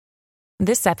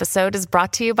This episode is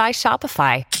brought to you by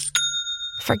Shopify.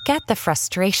 Forget the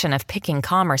frustration of picking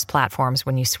commerce platforms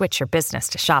when you switch your business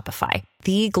to Shopify,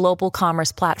 the global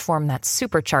commerce platform that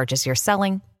supercharges your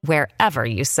selling wherever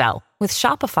you sell. With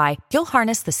Shopify, you'll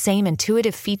harness the same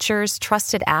intuitive features,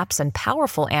 trusted apps, and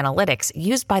powerful analytics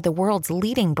used by the world's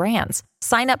leading brands.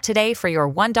 Sign up today for your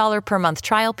 $1 per month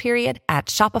trial period at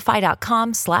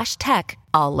shopify.com/tech,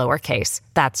 all lowercase.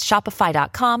 That's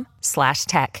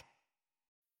shopify.com/tech.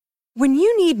 When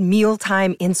you need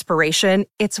mealtime inspiration,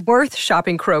 it's worth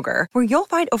shopping Kroger, where you'll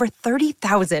find over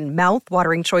 30,000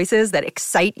 mouth-watering choices that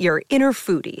excite your inner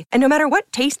foodie. And no matter what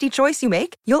tasty choice you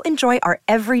make, you'll enjoy our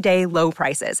everyday low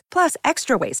prices, plus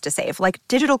extra ways to save, like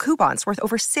digital coupons worth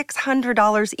over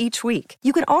 $600 each week.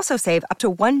 You can also save up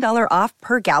to $1 off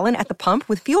per gallon at the pump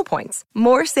with fuel points.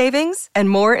 More savings and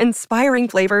more inspiring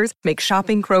flavors make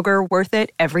shopping Kroger worth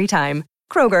it every time.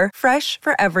 Kroger, fresh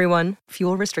for everyone.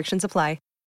 Fuel restrictions apply.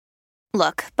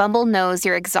 Look, Bumble knows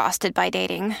you're exhausted by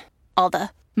dating. All the,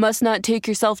 must not take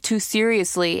yourself too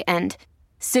seriously, and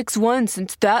 6'1"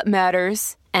 since that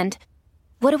matters, and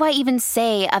what do I even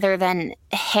say other than,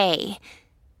 hey?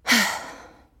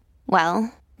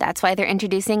 Well, that's why they're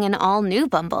introducing an all-new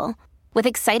Bumble, with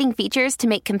exciting features to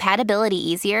make compatibility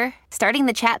easier, starting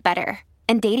the chat better,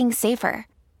 and dating safer.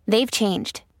 They've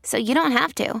changed, so you don't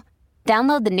have to.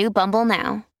 Download the new Bumble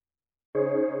now.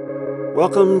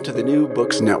 Welcome to the New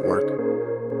Books Network.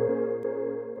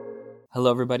 Hello,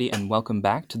 everybody, and welcome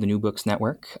back to the New Books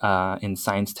Network in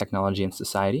Science, Technology, and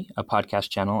Society, a podcast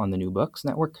channel on the New Books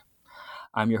Network.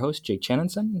 I'm your host, Jake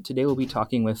Channinson, and today we'll be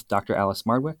talking with Dr. Alice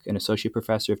Marwick, an associate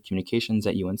professor of communications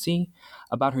at UNC,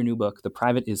 about her new book, The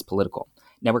Private is Political: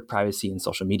 Network Privacy in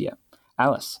Social Media.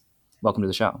 Alice, welcome to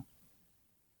the show.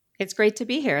 It's great to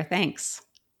be here. Thanks.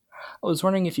 I was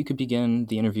wondering if you could begin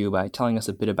the interview by telling us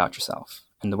a bit about yourself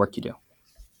and the work you do.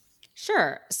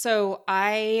 Sure. So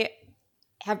I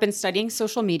have been studying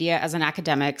social media as an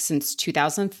academic since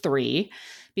 2003.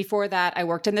 Before that, I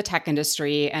worked in the tech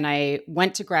industry, and I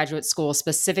went to graduate school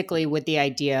specifically with the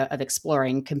idea of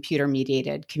exploring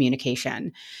computer-mediated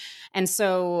communication. And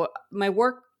so my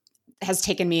work has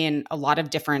taken me in a lot of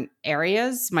different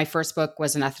areas. My first book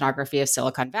was an ethnography of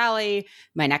Silicon Valley.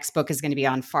 My next book is going to be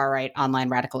on far-right online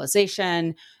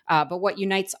radicalization. But what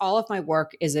unites all of my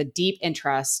work is a deep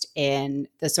interest in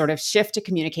the sort of shift to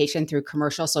communication through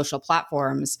commercial social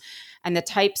platforms and the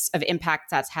types of impacts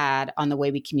that's had on the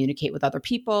way we communicate with other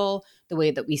people, the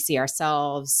way that we see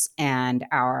ourselves and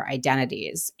our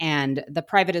identities. And The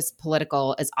Private is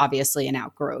Political is obviously an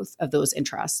outgrowth of those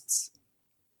interests.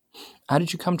 How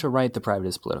did you come to write The Private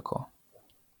is Political?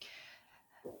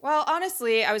 Well,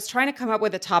 honestly, I was trying to come up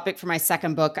with a topic for my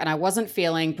second book, and I wasn't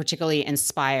feeling particularly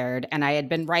inspired. And I had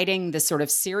been writing this sort of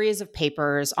series of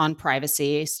papers on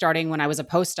privacy, starting when I was a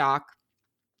postdoc.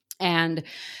 And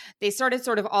they started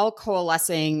sort of all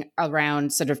coalescing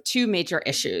around sort of two major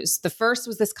issues. The first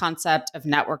was this concept of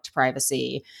networked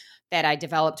privacy that I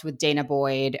developed with Dana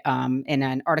Boyd in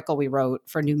an article we wrote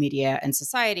for New Media and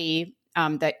Society.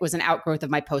 That was an outgrowth of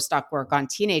my postdoc work on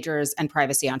teenagers and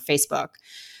privacy on Facebook.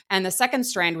 And the second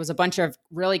strand was a bunch of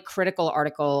really critical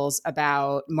articles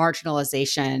about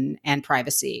marginalization and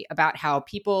privacy, about how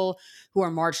people who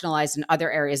are marginalized in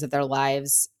other areas of their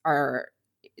lives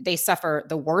they suffer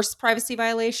the worst privacy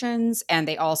violations, and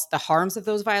the harms of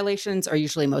those violations are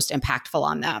usually most impactful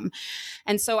on them.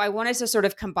 And so I wanted to sort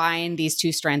of combine these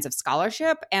two strands of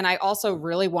scholarship. And I also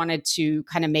really wanted to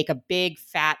kind of make a big,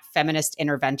 fat feminist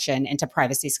intervention into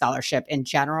privacy scholarship in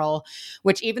general,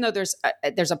 which even though there's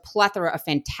a plethora of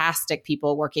fantastic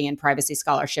people working in privacy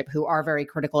scholarship who are very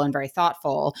critical and very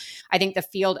thoughtful, I think the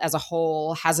field as a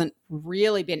whole hasn't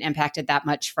really been impacted that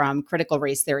much from critical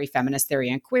race theory, feminist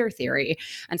theory, and queer theory.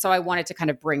 And so I wanted to kind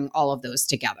of bring all of those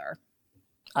together.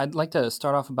 I'd like to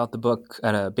start off about the book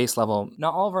at a base level.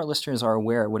 Not all of our listeners are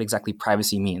aware what exactly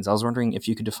privacy means. I was wondering if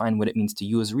you could define what it means to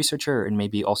you as a researcher and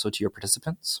maybe also to your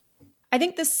participants. I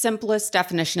think the simplest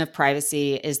definition of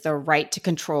privacy is the right to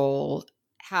control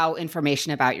how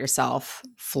information about yourself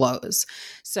flows.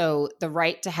 So the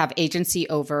right to have agency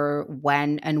over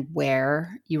when and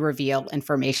where you reveal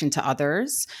information to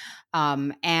others.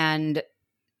 And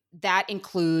that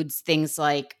includes things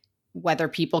like whether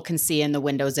people can see in the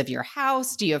windows of your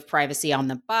house. Do you have privacy on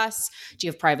the bus? Do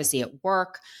you have privacy at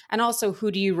work? And also,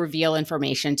 who do you reveal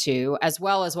information to, as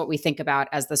well as what we think about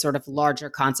as the sort of larger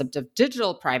concept of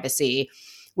digital privacy,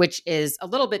 which is a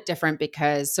little bit different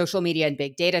because social media and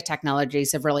big data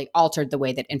technologies have really altered the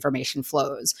way that information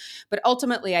flows. But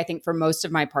ultimately, I think for most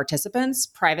of my participants,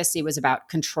 privacy was about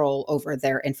control over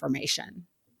their information.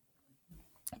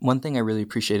 One thing I really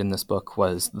appreciated in this book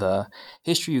was the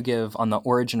history you give on the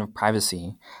origin of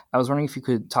privacy. I was wondering if you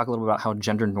could talk a little about how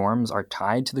gender norms are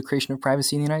tied to the creation of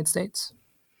privacy in the United States.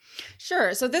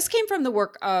 Sure. So this came from the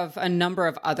work of a number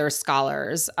of other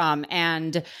scholars.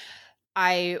 And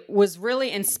I was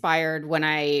really inspired when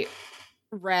I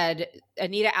read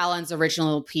Anita Allen's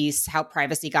original piece, How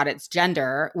Privacy Got Its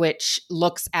Gender, which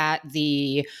looks at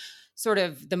the sort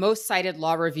of the most cited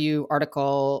law review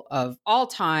article of all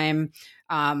time,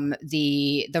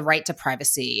 the Right to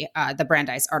Privacy, the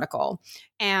Brandeis article.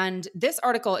 And this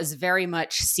article is very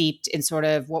much steeped in sort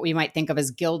of what we might think of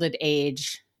as Gilded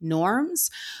Age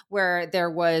norms, where there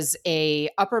was a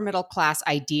upper middle class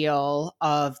ideal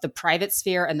of the private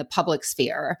sphere and the public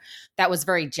sphere that was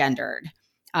very gendered.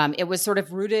 It was sort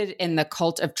of rooted in the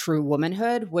cult of true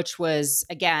womanhood, which was,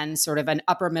 again, sort of an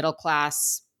upper middle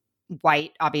class,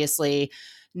 white, obviously,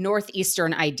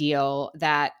 Northeastern ideal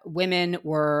that women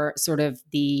were sort of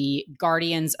the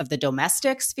guardians of the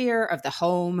domestic sphere of the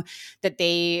home, that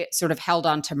they sort of held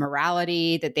on to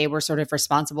morality, that they were sort of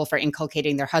responsible for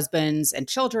inculcating their husbands and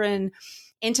children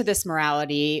into this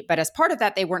morality. But as part of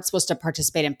that, they weren't supposed to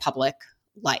participate in public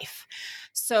life.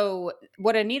 So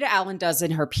what Anita Allen does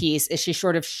in her piece is she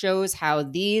sort of shows how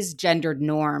these gendered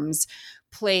norms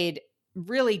played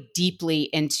really deeply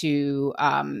into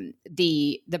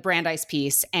the Brandeis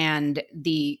piece and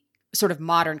the sort of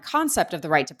modern concept of the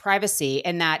right to privacy.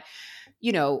 And that,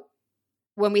 you know,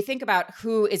 when we think about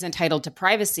who is entitled to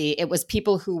privacy, it was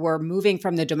people who were moving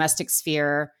from the domestic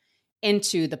sphere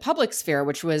into the public sphere,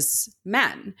 which was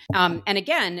men. And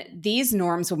again, these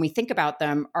norms, when we think about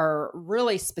them, are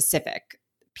really specific.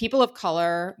 People of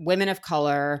color,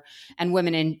 and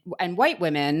women and white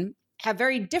women have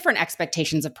very different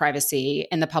expectations of privacy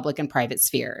in the public and private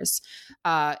spheres.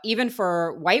 Even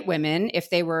for white women,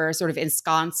 if they were sort of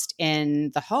ensconced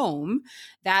in the home,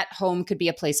 that home could be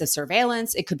a place of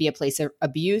surveillance. It could be a place of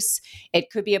abuse. It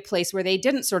could be a place where they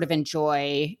didn't sort of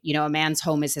enjoy, you know, a man's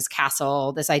home is his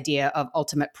castle, this idea of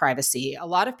ultimate privacy. A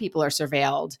lot of people are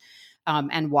surveilled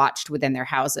and watched within their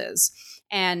houses.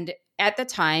 And at the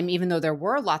time, even though there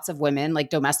were lots of women,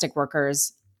 like domestic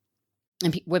workers,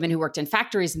 and women who worked in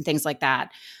factories and things like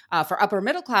that, for upper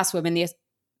middle class women,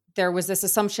 there was this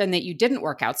assumption that you didn't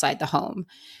work outside the home.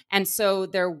 And so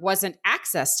there wasn't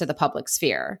access to the public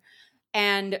sphere.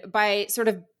 And by sort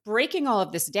of breaking all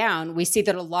of this down, we see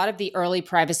that a lot of the early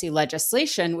privacy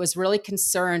legislation was really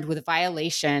concerned with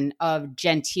violation of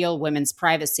genteel women's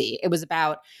privacy. It was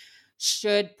about,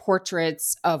 should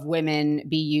portraits of women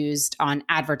be used on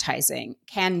advertising?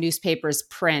 Can newspapers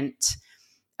print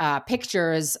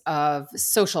pictures of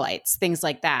socialites, things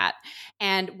like that?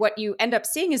 And what you end up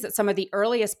seeing is that some of the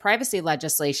earliest privacy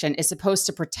legislation is supposed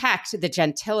to protect the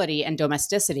gentility and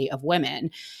domesticity of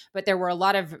women. But there were a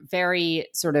lot of very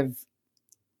sort of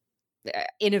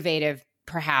innovative,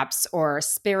 perhaps, or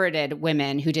spirited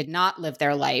women who did not live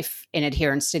their life in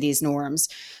adherence to these norms,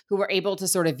 who were able to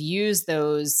sort of use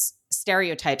those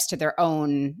stereotypes to their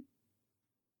own,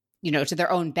 to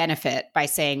their own benefit by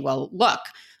saying, well, look,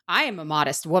 I am a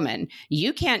modest woman.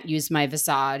 You can't use my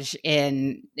visage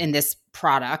in this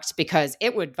product because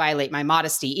it would violate my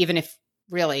modesty, even if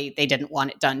really they didn't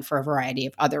want it done for a variety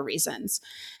of other reasons.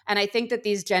 And I think that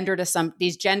these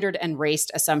gendered and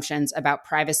raced assumptions about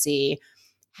privacy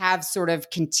have sort of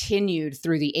continued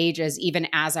through the ages, even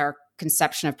as our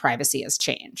conception of privacy has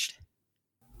changed.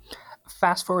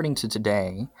 Fast forwarding to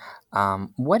today,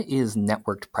 what is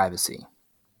networked privacy?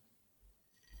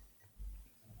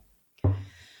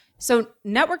 So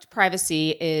networked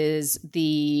privacy is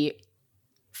the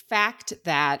fact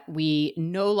that we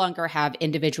no longer have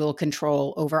individual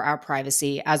control over our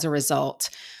privacy as a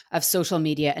result of social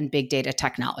media and big data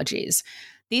technologies.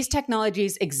 These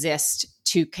technologies exist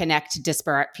to connect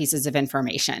disparate pieces of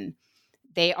information.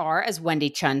 They are, as Wendy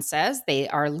Chun says, they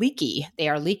are leaky. They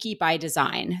are leaky by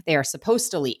design. They are supposed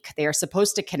to leak. They are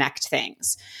supposed to connect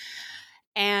things.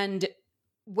 And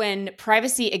when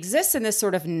privacy exists in this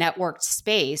sort of networked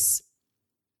space,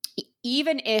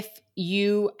 even if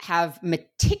you have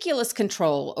meticulous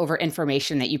control over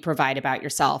information that you provide about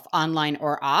yourself, online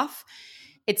or off,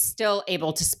 it's still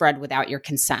able to spread without your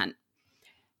consent.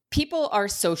 People are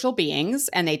social beings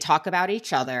and they talk about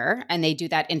each other, and they do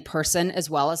that in person as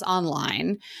well as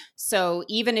online. So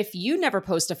even if you never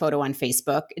post a photo on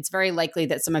Facebook, it's very likely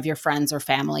that some of your friends or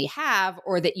family have,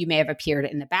 or that you may have appeared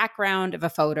in the background of a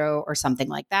photo or something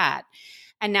like that.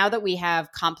 And now that we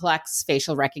have complex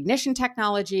facial recognition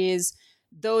technologies,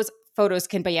 those photos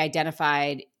can be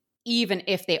identified even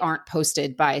if they aren't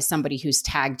posted by somebody who's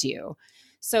tagged you.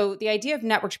 So the idea of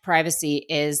networked privacy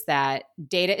is that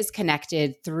data is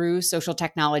connected through social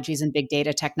technologies and big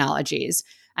data technologies.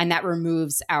 And that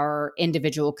removes our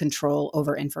individual control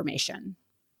over information.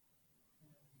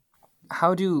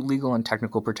 How do legal and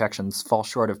technical protections fall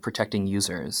short of protecting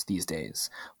users these days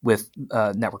with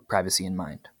network privacy in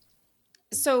mind?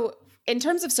 So in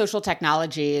terms of social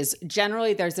technologies,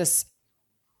 generally there's this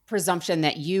presumption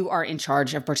that you are in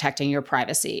charge of protecting your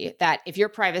privacy, that if your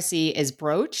privacy is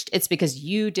broached, it's because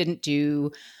you didn't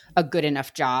do a good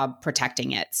enough job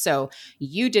protecting it. So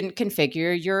you didn't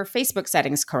configure your Facebook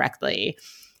settings correctly.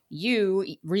 You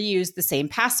reused the same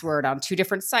password on 2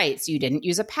 different sites. You didn't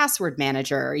use a password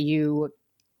manager. You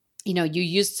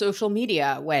used social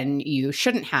media when you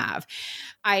shouldn't have.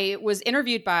 I was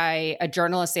interviewed by a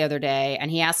journalist the other day, and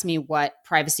he asked me what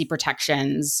privacy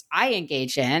protections I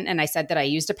engage in. And I said that I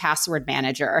used a password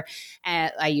manager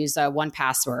and I use a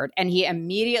 1Password. And he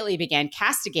immediately began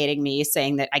castigating me,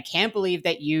 saying that I can't believe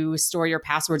that you store your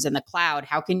passwords in the cloud.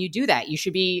 How can you do that? You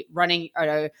should be running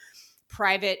a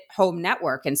private home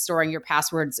network and storing your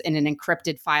passwords in an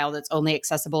encrypted file that's only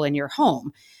accessible in your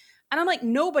home. And I'm like,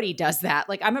 nobody does that.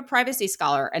 Like, I'm a privacy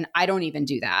scholar and I don't even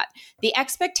do that. The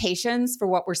expectations for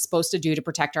what we're supposed to do to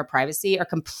protect our privacy are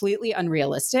completely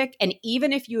unrealistic. And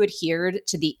even if you adhered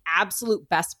to the absolute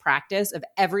best practice of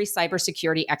every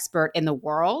cybersecurity expert in the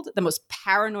world, the most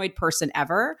paranoid person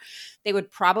ever, they would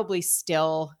probably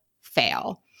still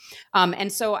fail.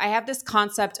 And so I have this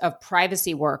concept of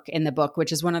privacy work in the book,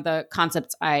 which is one of the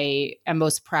concepts I am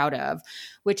most proud of,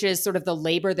 which is sort of the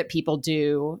labor that people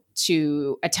do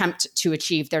to attempt to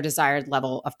achieve their desired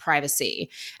level of privacy.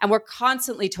 And we're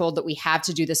constantly told that we have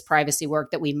to do this privacy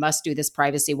work, that we must do this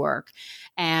privacy work.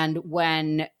 And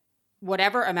when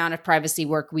whatever amount of privacy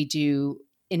work we do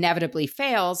inevitably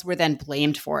fails, we're then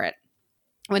blamed for it.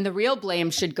 When the real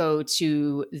blame should go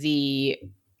to the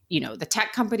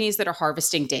tech companies that are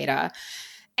harvesting data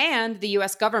and the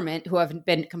US government, who have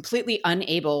been completely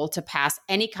unable to pass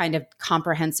any kind of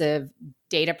comprehensive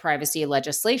data privacy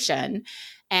legislation.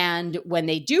 And when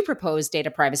they do propose data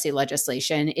privacy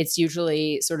legislation, it's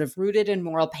usually sort of rooted in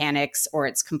moral panics, or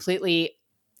it's completely,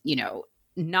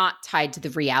 not tied to the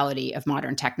reality of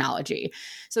modern technology.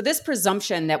 So this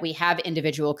presumption that we have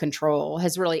individual control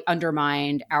has really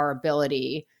undermined our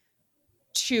ability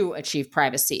to achieve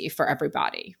privacy for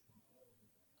everybody.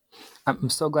 I'm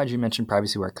so glad you mentioned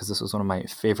privacy work, because this was one of my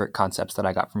favorite concepts that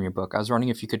I got from your book. I was wondering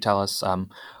if you could tell us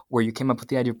where you came up with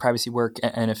the idea of privacy work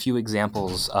and a few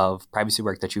examples of privacy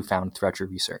work that you found throughout your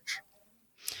research.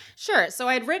 Sure. So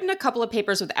I had written a couple of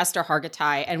papers with Esther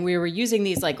Hargitay, and we were using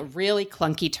these like really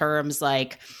clunky terms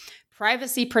like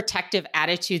privacy protective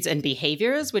attitudes and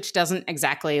behaviors, which doesn't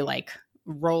exactly like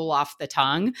roll off the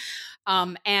tongue.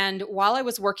 And while I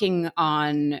was working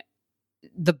on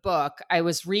the book, I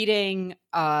was reading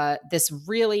this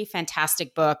really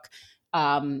fantastic book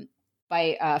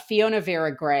by Fiona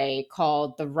Vera Gray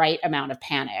called The Right Amount of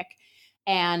Panic.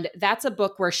 And that's a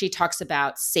book where she talks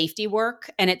about safety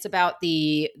work. And it's about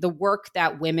the work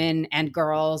that women and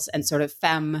girls and sort of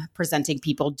femme presenting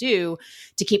people do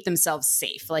to keep themselves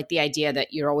safe. Like the idea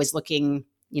that you're always looking,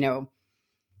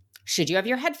 should you have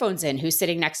your headphones in? Who's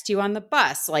sitting next to you on the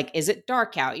bus? Like, is it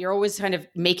dark out? You're always kind of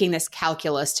making this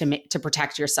calculus to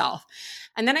protect yourself.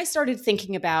 And then I started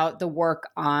thinking about the work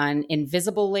on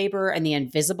invisible labor and the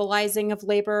invisibilizing of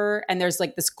labor. And there's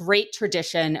like this great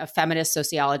tradition of feminist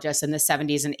sociologists in the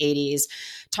 70s and 80s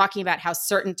talking about how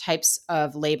certain types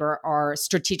of labor are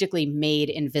strategically made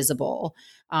invisible.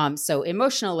 So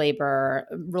emotional labor,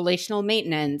 relational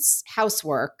maintenance,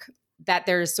 housework, that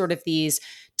there's sort of these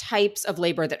types of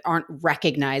labor that aren't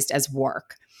recognized as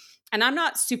work. And I'm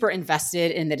not super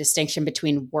invested in the distinction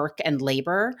between work and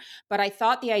labor, but I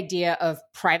thought the idea of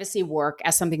privacy work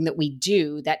as something that we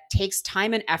do that takes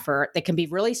time and effort, that can be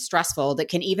really stressful, that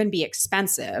can even be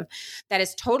expensive, that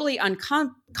is totally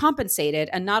uncompensated.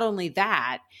 And not only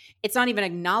that, it's not even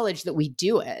acknowledged that we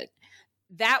do it.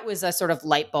 That was a sort of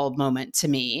light bulb moment to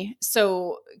me.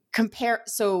 So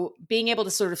being able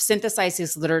to sort of synthesize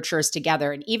these literatures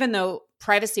together, and even though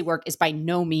privacy work is by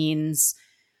no means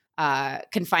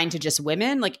confined to just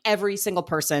women, like every single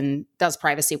person does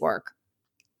privacy work.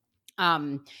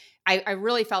 I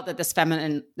really felt that this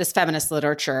feminist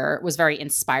literature was very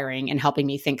inspiring in helping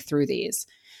me think through these.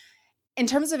 In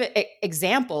terms of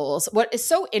examples, what is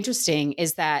so interesting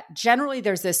is that generally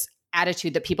there's this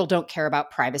attitude that people don't care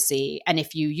about privacy. And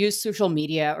if you use social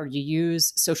media or you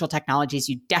use social technologies,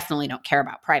 you definitely don't care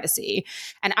about privacy.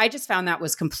 And I just found that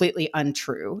was completely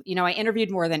untrue. I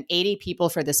interviewed more than 80 people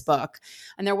for this book,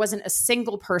 and there wasn't a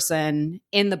single person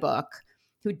in the book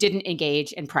who didn't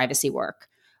engage in privacy work.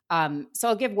 So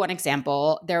I'll give one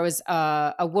example. There was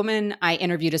a woman I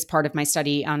interviewed as part of my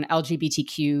study on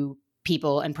LGBTQ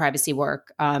people and privacy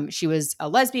work. She was a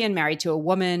lesbian, married to a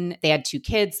woman. They had 2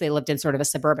 kids. They lived in sort of a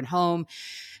suburban home.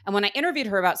 And when I interviewed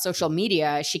her about social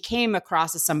media, she came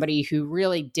across as somebody who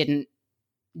really didn't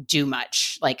do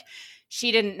much. Like,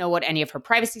 she didn't know what any of her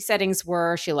privacy settings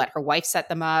were. She let her wife set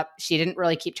them up. She didn't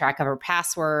really keep track of her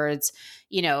passwords.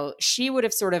 She would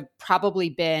have sort of probably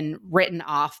been written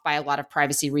off by a lot of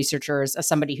privacy researchers as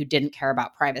somebody who didn't care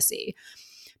about privacy.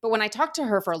 But when I talked to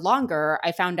her for longer,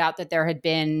 I found out that there had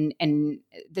been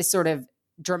this sort of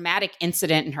dramatic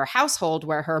incident in her household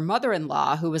where her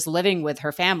mother-in-law, who was living with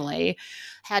her family,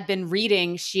 had been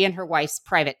reading she and her wife's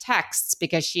private texts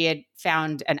because she had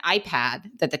found an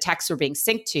iPad that the texts were being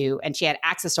synced to, and she had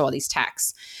access to all these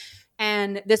texts.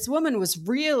 And this woman was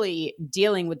really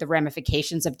dealing with the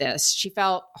ramifications of this. She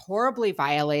felt horribly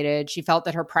violated. She felt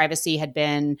that her privacy had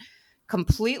been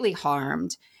completely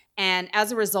harmed. And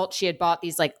as a result, she had bought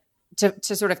these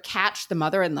to sort of catch the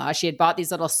mother-in-law, she had bought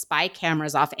these little spy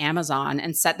cameras off Amazon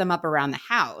and set them up around the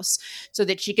house so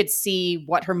that she could see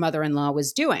what her mother-in-law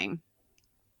was doing.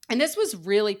 And this was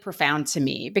really profound to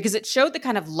me because it showed the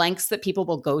kind of lengths that people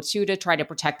will go to try to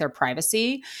protect their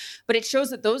privacy. But it shows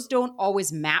that those don't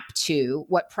always map to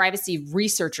what privacy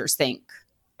researchers think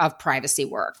of privacy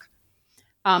work.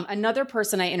 Another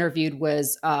person I interviewed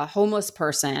was a homeless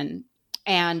person,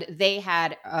 and they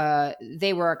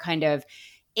were a kind of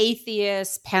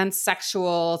atheist,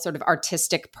 pansexual, sort of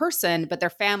artistic person, but their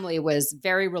family was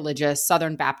very religious,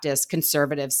 Southern Baptist,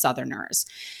 conservative Southerners.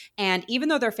 And even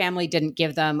though their family didn't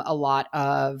give them a lot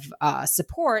of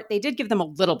support, they did give them a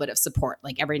little bit of support.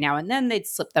 Like every now and then they'd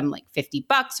slip them like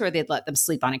 $50 or they'd let them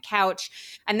sleep on a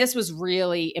couch. And this was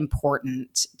really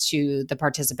important to the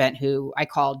participant who I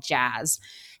called Jazz.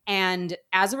 And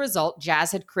as a result,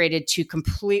 Jazz had created 2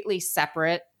 completely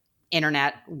separate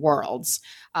internet worlds.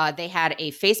 They had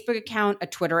a Facebook account, a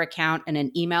Twitter account, and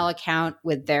an email account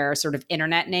with their sort of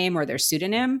internet name or their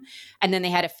pseudonym. And then they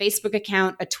had a Facebook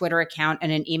account, a Twitter account,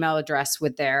 and an email address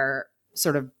with their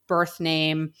sort of birth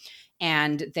name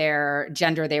and their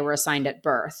gender they were assigned at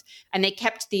birth. And they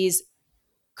kept these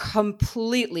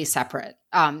completely separate.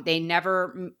 They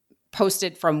never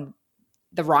posted from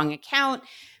the wrong account.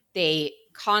 They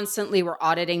constantly were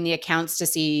auditing the accounts to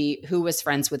see who was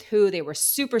friends with who. They were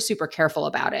super, super careful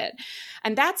about it.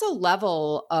 And that's a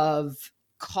level of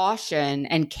caution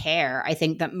and care, I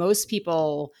think, that most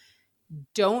people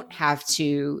don't have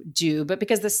to do. But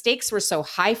because the stakes were so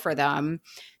high for them,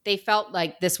 they felt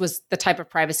like this was the type of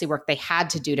privacy work they had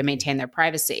to do to maintain their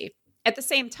privacy. At the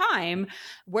same time,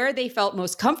 where they felt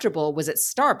most comfortable was at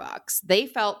Starbucks. They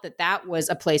felt that that was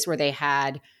a place where they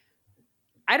had,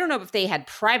 I don't know if they had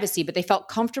privacy, but they felt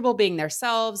comfortable being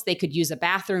themselves. They could use a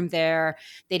bathroom there.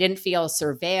 They didn't feel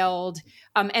surveilled.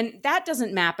 And that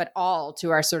doesn't map at all to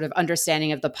our sort of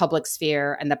understanding of the public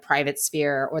sphere and the private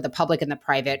sphere, or the public and the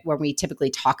private, where we typically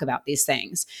talk about these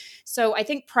things. So I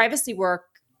think privacy work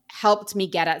helped me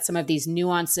get at some of these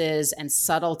nuances and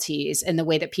subtleties in the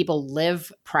way that people live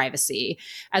privacy,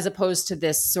 as opposed to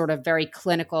this sort of very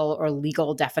clinical or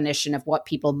legal definition of what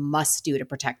people must do to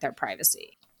protect their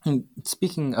privacy. And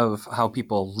speaking of how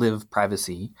people live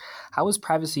privacy, how is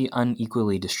privacy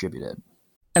unequally distributed?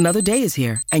 Another day is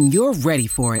here, and you're ready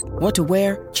for it. What to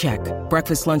wear? Check.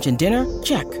 Breakfast, lunch, and dinner?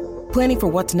 Check. Planning for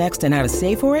what's next and how to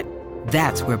save for it?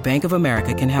 That's where Bank of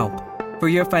America can help. For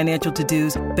your financial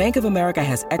to-dos, Bank of America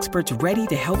has experts ready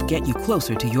to help get you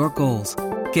closer to your goals.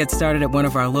 Get started at one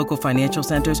of our local financial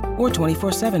centers or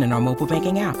 24/7 in our mobile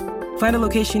banking app. Find a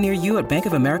location near you at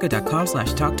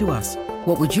bankofamerica.com/talktous.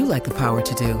 What would you like the power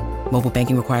to do? Mobile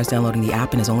banking requires downloading the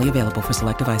app and is only available for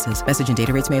select devices. Message and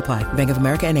data rates may apply. Bank of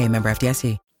America NA, member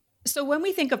FDIC. So when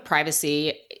we think of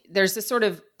privacy, there's this sort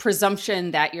of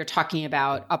presumption that you're talking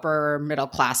about upper middle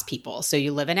class people. So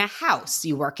you live in a house,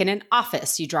 you work in an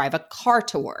office, you drive a car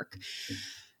to work.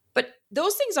 But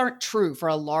those things aren't true for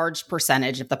a large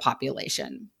percentage of the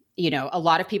population. A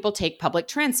lot of people take public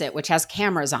transit, which has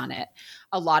cameras on it.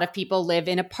 A lot of people live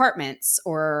in apartments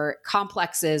or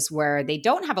complexes where they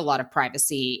don't have a lot of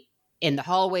privacy in the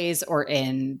hallways or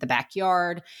in the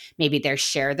backyard. Maybe they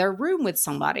share their room with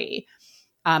somebody.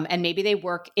 And maybe they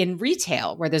work in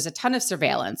retail where there's a ton of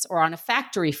surveillance, or on a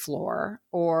factory floor,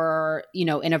 or,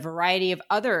 in a variety of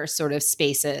other sort of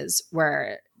spaces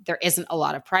where there isn't a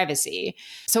lot of privacy.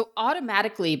 So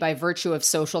automatically, by virtue of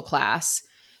social class,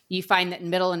 you find that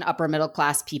middle and upper middle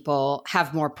class people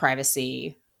have more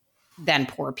privacy than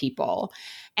poor people.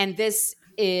 And this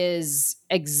is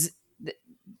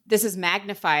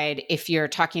magnified if you're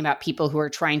talking about people who are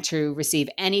trying to receive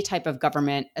any type of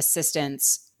government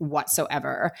assistance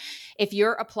whatsoever. If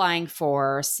you're applying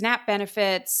for SNAP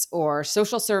benefits or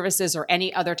social services or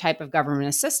any other type of government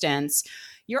assistance,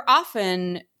 you're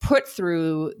often put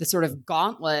through the sort of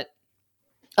gauntlet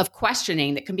of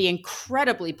questioning that can be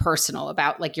incredibly personal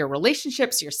about like your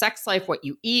relationships, your sex life, what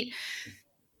you eat,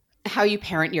 how you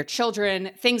parent your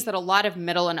children, things that a lot of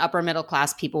middle and upper middle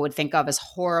class people would think of as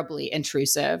horribly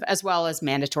intrusive, as well as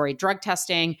mandatory drug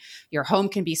testing. Your home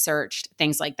can be searched,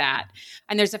 things like that.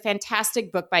 And there's a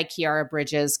fantastic book by Kiara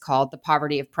Bridges called The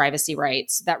Poverty of Privacy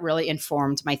Rights that really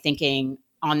informed my thinking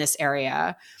on this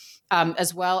area,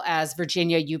 as well as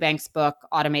Virginia Eubank's book,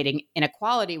 Automating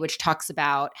Inequality, which talks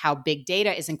about how big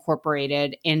data is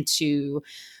incorporated into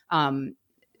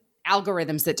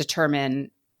algorithms that determine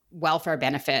welfare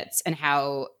benefits and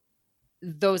how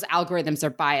those algorithms are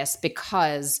biased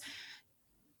because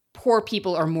poor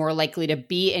people are more likely to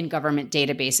be in government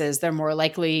databases. They're more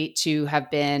likely to have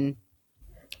been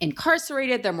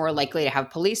incarcerated. They're more likely to have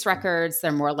police records.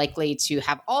 They're more likely to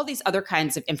have all these other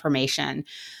kinds of information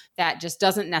that just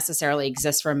doesn't necessarily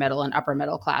exist for middle and upper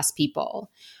middle class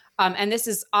people. And this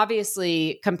is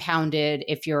obviously compounded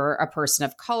if you're a person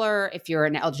of color, if you're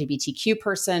an LGBTQ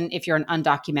person, if you're an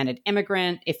undocumented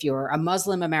immigrant, if you're a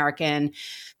Muslim American.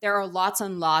 There are lots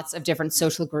and lots of different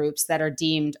social groups that are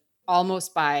deemed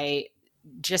almost by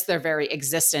just their very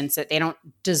existence that they don't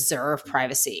deserve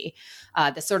privacy.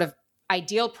 The sort of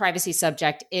ideal privacy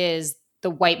subject is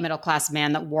the white middle class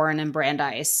man that Warren and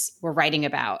Brandeis were writing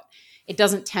about. It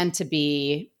doesn't tend to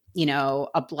be,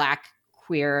 a Black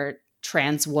queer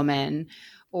trans woman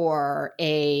or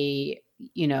a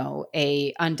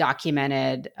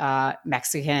undocumented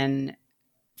Mexican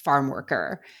farm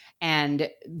worker. And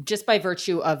just by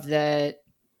virtue of the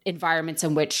environments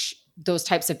in which those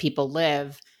types of people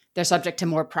live, they're subject to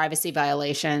more privacy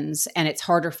violations, and it's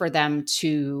harder for them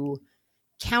to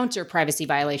counter privacy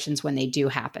violations when they do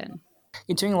happen.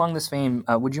 Continuing along this vein,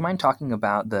 would you mind talking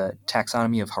about the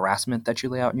taxonomy of harassment that you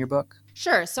lay out in your book?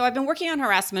 Sure. So I've been working on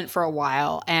harassment for a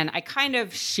while, and I kind of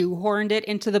shoehorned it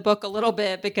into the book a little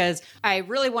bit because I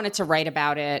really wanted to write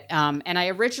about it. And I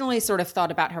originally sort of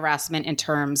thought about harassment in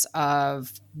terms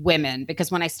of women,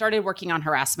 because when I started working on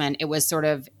harassment, it was sort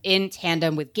of in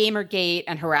tandem with Gamergate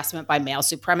and harassment by male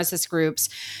supremacist groups.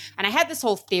 And I had this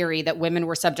whole theory that women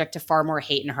were subject to far more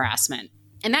hate and harassment.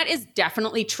 And that is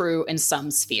definitely true in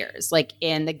some spheres. Like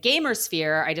in the gamer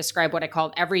sphere, I describe what I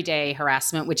call everyday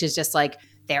harassment, which is just like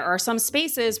there are some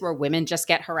spaces where women just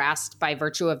get harassed by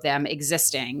virtue of them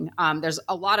existing. There's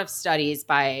a lot of studies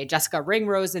by Jessica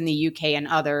Ringrose in the UK and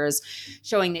others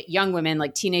showing that young women,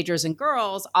 like teenagers and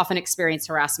girls, often experience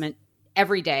harassment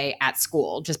every day at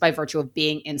school just by virtue of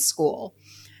being in school.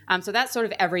 So that's sort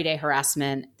of everyday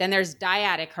harassment. Then there's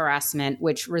dyadic harassment,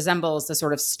 which resembles the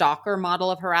sort of stalker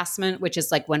model of harassment, which is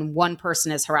like when one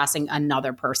person is harassing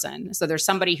another person. So there's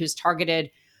somebody who's targeted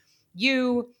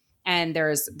you, and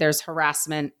there's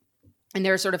harassment, and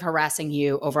they're sort of harassing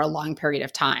you over a long period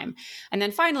of time. And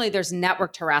then finally, there's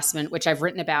networked harassment, which I've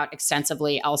written about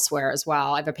extensively elsewhere as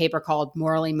well. I have a paper called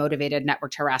Morally Motivated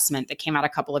Networked Harassment that came out a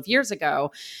couple of years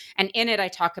ago. And in it, I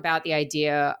talk about the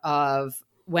idea of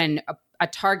when a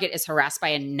target is harassed by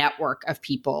a network of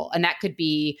people. And that could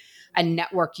be a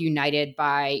network united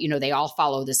by, they all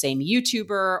follow the same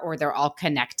YouTuber, or they're all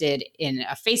connected in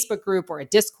a Facebook group or a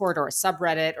Discord or a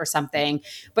subreddit or something.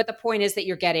 But the point is that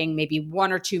you're getting maybe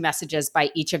one or two messages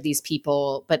by each of these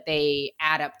people, but they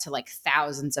add up to like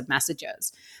thousands of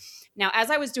messages. Now, as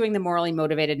I was doing the Morally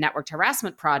Motivated Networked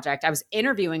Harassment project, I was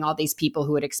interviewing all these people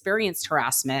who had experienced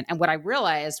harassment. And what I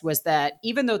realized was that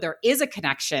even though there is a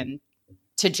connection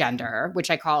to gender, which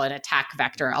I call an attack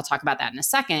vector, I'll talk about that in a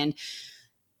second,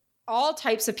 all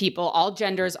types of people, all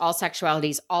genders, all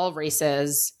sexualities, all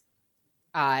races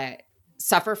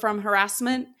suffer from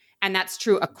harassment. And that's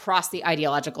true across the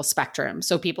ideological spectrum.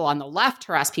 So people on the left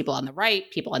harass people on the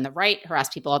right harass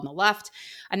people on the left.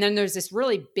 And then there's this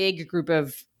really big group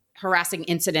of harassing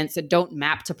incidents that don't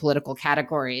map to political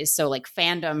categories. So like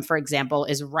fandom, for example,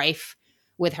 is rife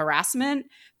with harassment.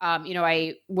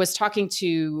 I was talking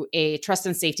to a trust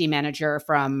and safety manager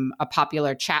from a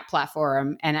popular chat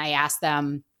platform, and I asked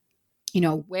them,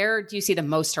 where do you see the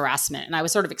most harassment? And I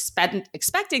was sort of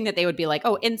expecting that they would be like,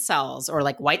 oh, incels or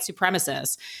like white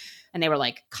supremacists. And they were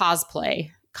like, cosplay.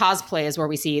 Cosplay is where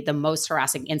we see the most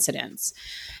harassing incidents.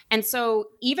 And so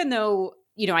even though,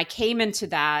 I came into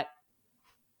that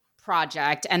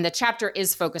project, and the chapter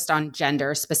is focused on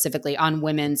gender, specifically on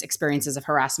women's experiences of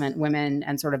harassment, women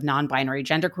and sort of non-binary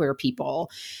genderqueer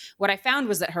people. What I found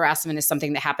was that harassment is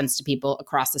something that happens to people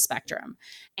across the spectrum.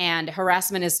 And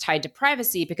harassment is tied to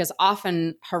privacy because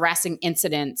often harassing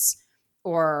incidents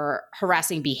or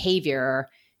harassing behavior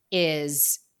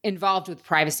is involved with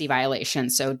privacy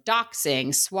violations. So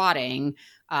doxing, swatting,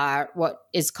 what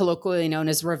is colloquially known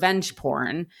as revenge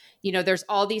porn. There's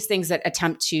all these things that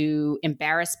attempt to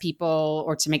embarrass people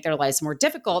or to make their lives more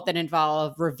difficult that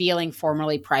involve revealing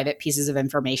formerly private pieces of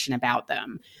information about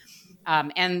them.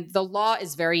 And the law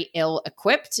is very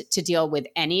ill-equipped to deal with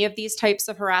any of these types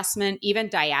of harassment, even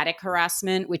dyadic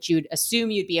harassment, which you'd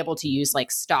assume you'd be able to use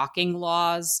like stalking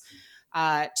laws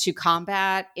to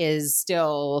combat, is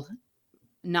still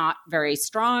not very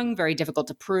strong, very difficult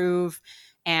to prove,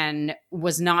 and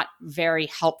was not very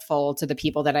helpful to the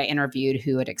people that I interviewed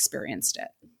who had experienced it.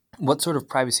 What sort of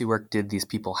privacy work did these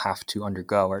people have to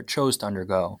undergo or chose to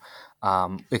undergo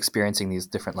experiencing these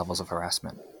different levels of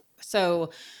harassment? So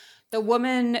the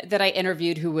woman that I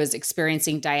interviewed who was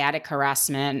experiencing dyadic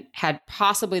harassment had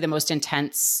possibly the most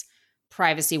intense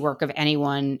privacy work of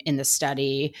anyone in the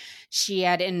study. She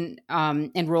had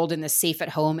enrolled in the Safe at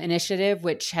Home initiative,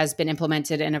 which has been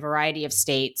implemented in a variety of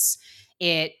states.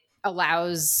 It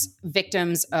allows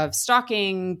victims of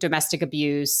stalking, domestic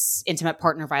abuse, intimate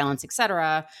partner violence,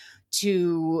 etc.,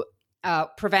 to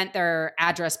prevent their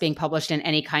address being published in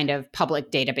any kind of public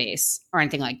database or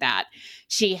anything like that.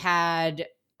 She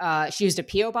used a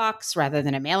PO box rather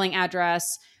than a mailing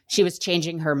address. She was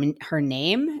changing her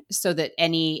name so that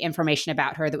any information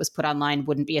about her that was put online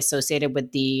wouldn't be associated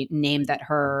with the name that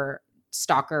her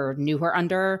stalker knew her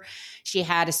under. She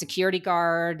had a security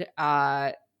guard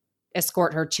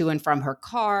escort her to and from her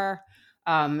car.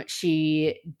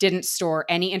 She didn't store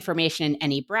any information in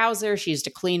any browser. She used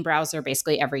a clean browser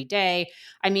basically every day.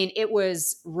 I mean, it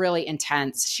was really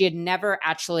intense. She had never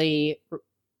actually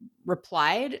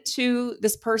replied to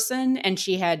this person, and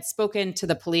she had spoken to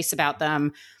the police about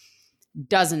them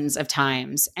dozens of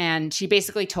times. And she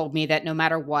basically told me that no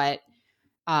matter what,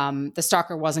 the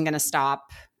stalker wasn't going to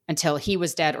stop until he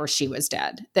was dead or she was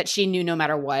dead, that she knew no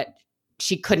matter what,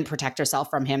 she couldn't protect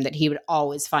herself from him, that he would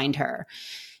always find her.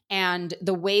 And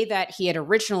the way that he had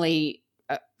originally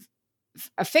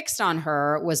affixed on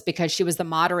her was because she was the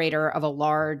moderator of a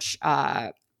large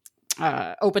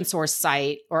open source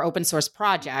site or open source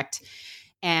project.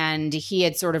 And he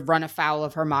had sort of run afoul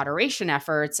of her moderation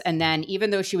efforts. And then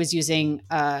even though she was using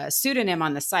a pseudonym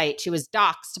on the site, she was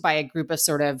doxxed by a group of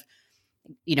sort of,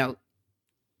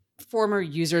 former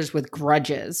users with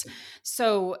grudges.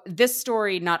 So this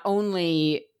story not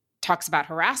only talks about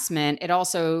harassment, it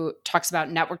also talks about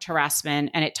networked harassment,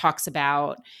 and it talks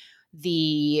about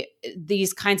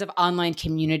these kinds of online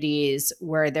communities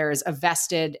where there's a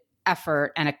vested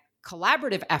effort and a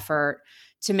collaborative effort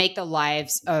to make the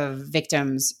lives of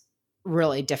victims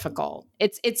really difficult.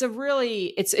 It's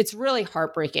really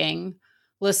heartbreaking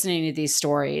listening to these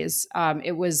stories.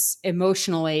 It was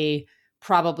emotionally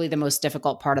probably the most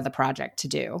difficult part of the project to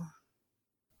do.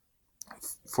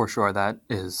 For sure, that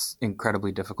is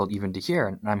incredibly difficult even to hear.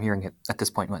 And I'm hearing it at this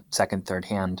point, second, third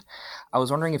hand. I was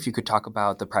wondering if you could talk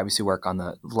about the privacy work on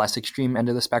the less extreme end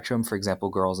of the spectrum, for example,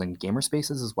 girls in gamer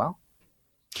spaces as well.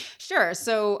 Sure.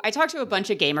 So I talked to a bunch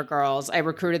of gamer girls. I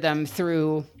recruited them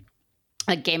through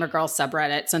like gamer girl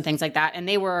subreddits and things like that. And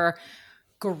they were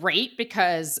great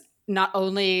because not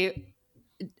only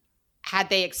had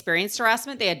they experienced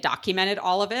harassment, they had documented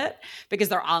all of it because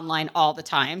they're online all the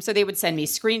time. So they would send me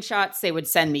screenshots, they would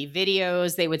send me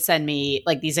videos, they would send me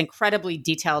like these incredibly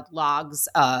detailed logs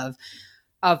of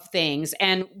things.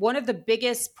 And one of the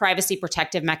biggest privacy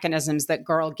protective mechanisms that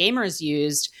girl gamers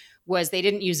used was they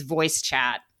didn't use voice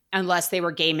chat unless they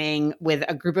were gaming with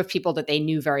a group of people that they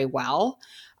knew very well.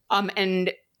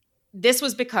 And this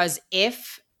was because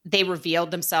if they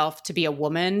revealed themselves to be a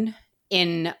woman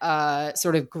in a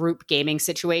sort of group gaming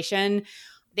situation,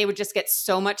 they would just get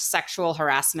so much sexual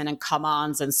harassment and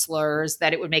come-ons and slurs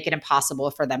that it would make it impossible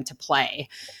for them to play.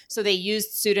 So they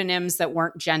used pseudonyms that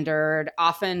weren't gendered.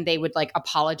 Often they would like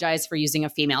apologize for using a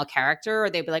female character, or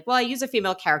they'd be like, well, I use a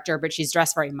female character, but she's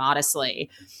dressed very modestly.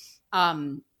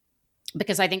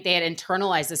 Because I think they had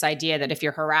internalized this idea that if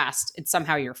you're harassed, it's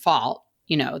somehow your fault,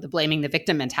 the blaming the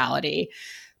victim mentality.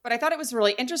 But I thought it was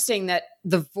really interesting that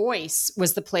the voice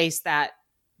was the place that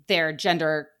their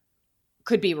gender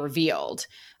could be revealed.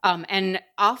 And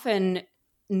often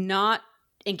not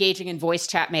engaging in voice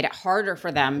chat made it harder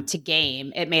for them to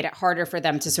game. It made it harder for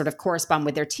them to sort of correspond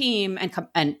with their team. And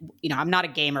I'm not a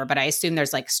gamer, but I assume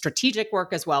there's like strategic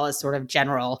work as well as sort of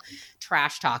general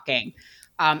trash talking.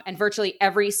 And virtually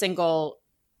every single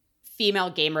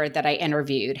female gamer that I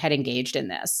interviewed had engaged in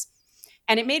this.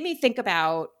 And it made me think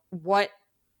about what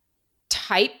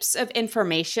types of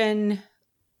information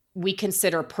we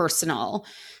consider personal.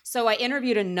 So I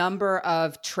interviewed a number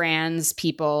of trans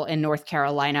people in North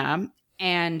Carolina,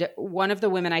 and one of the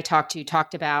women I talked to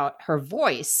talked about her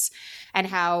voice and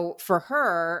how for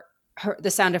her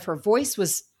the sound of her voice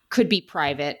was could be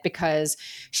private, because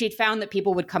she'd found that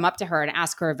people would come up to her and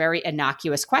ask her a very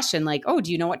innocuous question like, oh,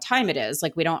 do you know what time it is?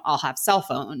 Like, we don't all have cell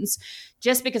phones,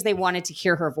 just because they wanted to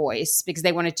hear her voice, because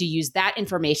they wanted to use that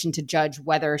information to judge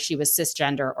whether she was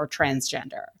cisgender or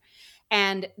transgender.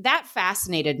 And that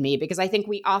fascinated me, because I think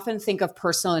we often think of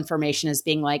personal information as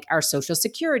being like our social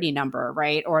security number,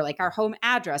 right? Or like our home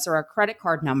address or our credit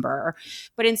card number.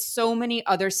 But in so many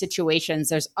other situations,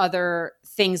 there's other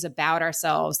things about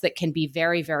ourselves that can be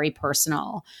very, very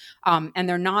personal. And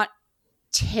they're not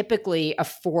typically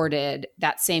afforded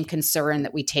that same concern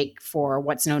that we take for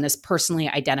what's known as personally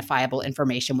identifiable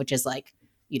information, which is like,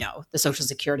 the social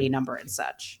security number and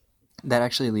such. That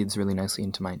actually leads really nicely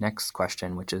into my next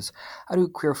question, which is, how do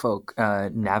queer folk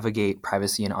navigate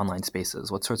privacy in online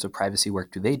spaces? What sorts of privacy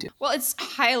work do they do? Well, it's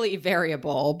highly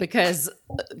variable, because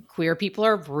queer people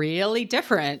are really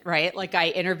different, right? Like, I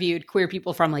interviewed queer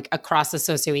people from like across the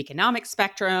socioeconomic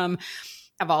spectrum,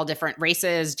 of all different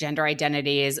races, gender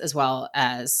identities, as well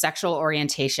as sexual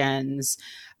orientations.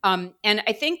 And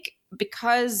I think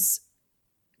because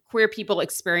queer people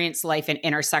experience life in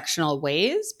intersectional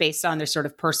ways based on their sort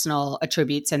of personal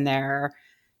attributes and their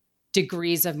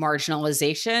degrees of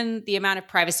marginalization, the amount of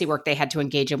privacy work they had to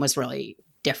engage in was really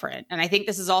different. And I think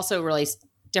this is also really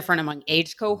different among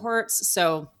age cohorts.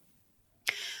 So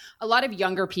a lot of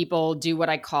younger people do what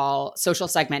I call social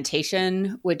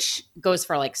segmentation, which goes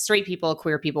for like straight people,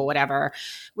 queer people, whatever,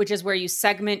 which is where you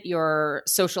segment your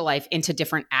social life into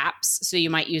different apps. So you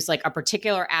might use like a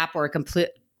particular app or a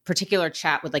particular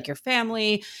chat with like your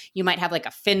family. You might have like a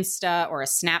Finsta or a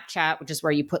Snapchat, which is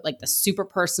where you put like the super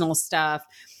personal stuff.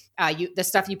 The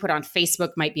stuff you put on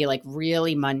Facebook might be like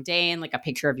really mundane, like a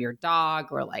picture of your dog,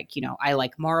 or like, I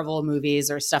like Marvel movies,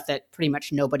 or stuff that pretty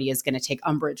much nobody is going to take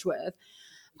umbrage with.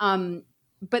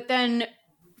 But then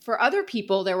for other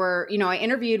people, there were, I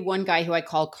interviewed one guy who I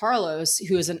call Carlos,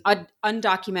 who is an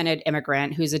undocumented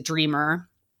immigrant, who's a dreamer.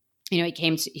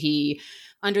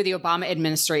 Under the Obama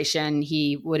administration,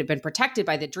 he would have been protected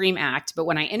by the DREAM Act. But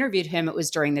when I interviewed him, it was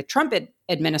during the Trump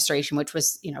administration, which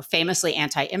was, famously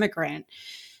anti-immigrant.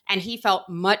 And he felt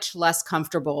much less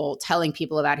comfortable telling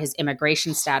people about his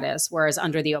immigration status, whereas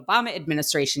under the Obama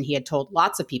administration, he had told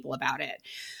lots of people about it.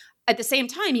 At the same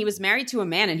time, he was married to a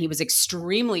man, and he was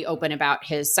extremely open about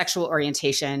his sexual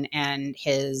orientation and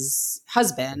his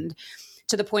husband,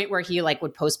 to the point where he like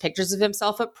would post pictures of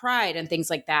himself at Pride and things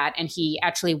like that. And he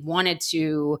actually wanted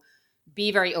to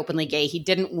be very openly gay. He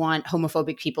didn't want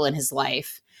homophobic people in his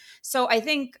life. So I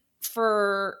think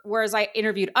whereas I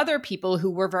interviewed other people who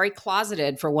were very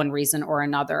closeted for one reason or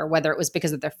another, whether it was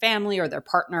because of their family or their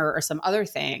partner or some other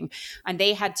thing, and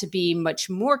they had to be much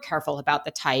more careful about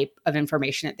the type of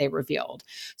information that they revealed.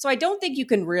 So I don't think you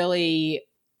can really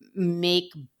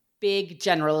make big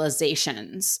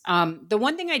generalizations. The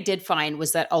one thing I did find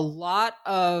was that a lot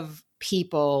of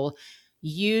people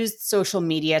used social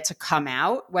media to come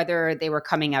out, whether they were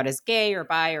coming out as gay or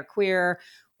bi or queer,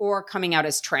 or coming out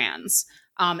as trans.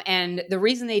 And the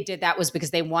reason they did that was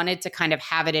because they wanted to kind of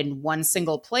have it in one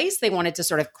single place. They wanted to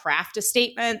sort of craft a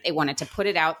statement. They wanted to put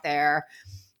it out there.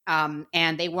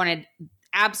 And they wanted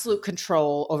absolute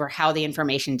control over how the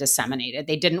information disseminated.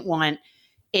 They didn't want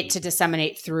it to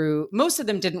disseminate through, most of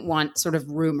them didn't want sort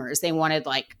of rumors. They wanted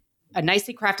like a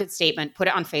nicely crafted statement, put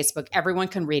it on Facebook. Everyone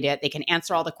can read it. They can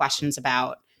answer all the questions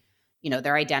about,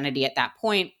 their identity at that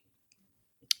point,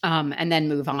 and then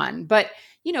move on. But,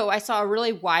 I saw a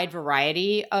really wide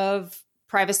variety of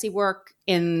privacy work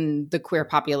in the queer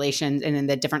population and in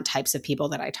the different types of people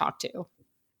that I talked to.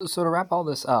 So to wrap all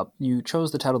this up, you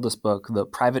chose to title this book, The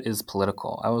Private is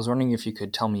Political. I was wondering if you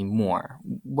could tell me more.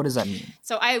 What does that mean?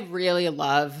 So I really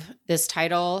love this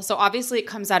title. So obviously it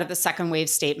comes out of the second wave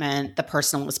statement, the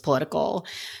personal is political.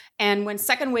 And when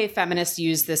second wave feminists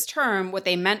used this term, what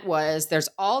they meant was there's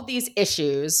all these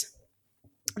issues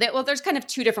that, well, there's kind of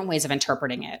two different ways of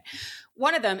interpreting it.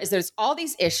 One of them is there's all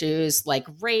these issues like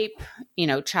rape,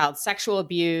 child sexual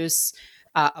abuse,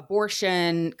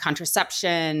 abortion,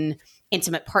 contraception,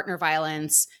 intimate partner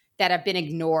violence that have been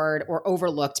ignored or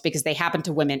overlooked because they happen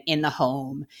to women in the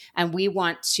home. And we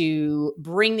want to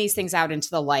bring these things out into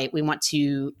the light. We want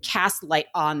to cast light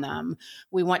on them.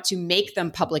 We want to make them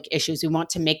public issues. We want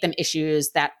to make them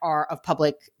issues that are of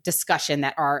public discussion,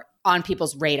 that are on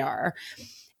people's radar.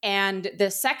 And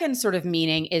the second sort of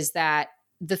meaning is that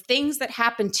the things that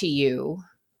happen to you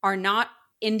are not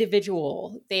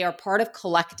individual. They are part of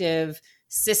collective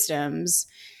systems.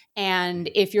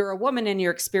 And if you're a woman and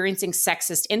you're experiencing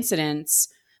sexist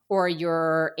incidents, or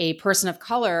you're a person of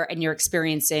color and you're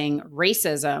experiencing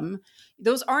racism,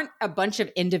 those aren't a bunch of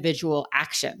individual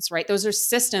actions, right? Those are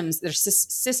systems. They're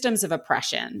systems of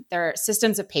oppression. They're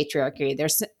systems of patriarchy. They're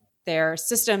They're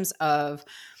systems of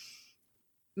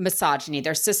misogyny.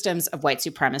 They're systems of white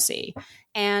supremacy.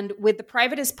 And with The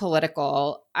Private is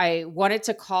Political, I wanted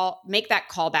to make that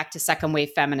call back to second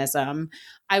wave feminism.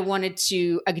 I wanted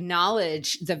to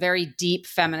acknowledge the very deep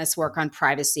feminist work on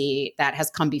privacy that has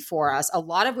come before us, a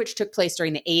lot of which took place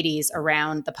during the 80s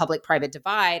around the public-private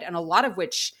divide, and a lot of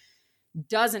which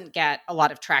doesn't get a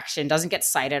lot of traction, doesn't get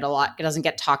cited a lot, doesn't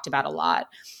get talked about a lot.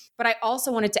 But I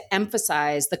also wanted to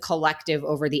emphasize the collective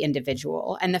over the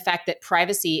individual, and the fact that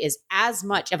privacy is as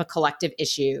much of a collective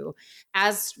issue,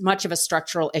 as much of a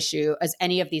structural issue as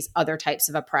any of these other types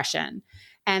of oppression.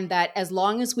 And that as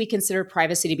long as we consider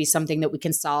privacy to be something that we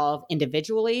can solve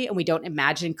individually, and we don't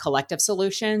imagine collective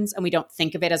solutions, and we don't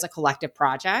think of it as a collective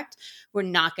project, we're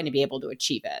not going to be able to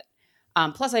achieve it.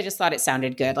 Plus, I just thought it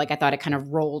sounded good. Like, I thought it kind of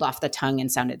rolled off the tongue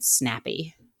and sounded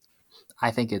snappy. I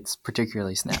think it's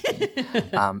particularly snappy.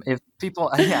 If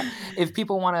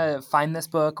people want to find this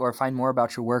book or find more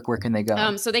about your work, where can they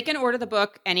go? So they can order the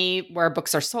book anywhere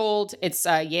books are sold. It's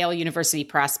Yale University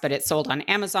Press, but it's sold on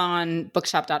Amazon,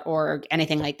 bookshop.org,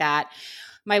 anything like that.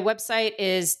 My website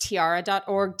is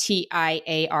tiara.org, TIARA.org,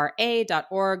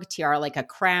 tiara like a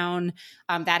crown.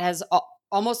 That has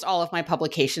almost all of my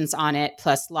publications on it,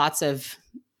 plus lots of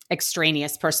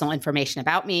extraneous personal information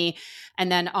about me.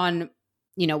 And then on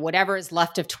whatever is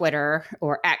left of Twitter,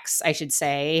 or X, I should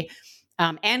say,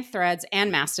 and Threads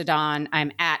and Mastodon,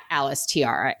 I'm at Alice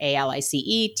Tiara,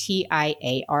 ALICETIARA.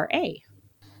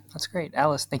 That's great.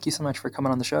 Alice, thank you so much for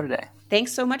coming on the show today.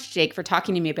 Thanks so much, Jake, for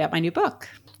talking to me about my new book.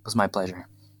 It was my pleasure.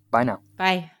 Bye now.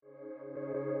 Bye.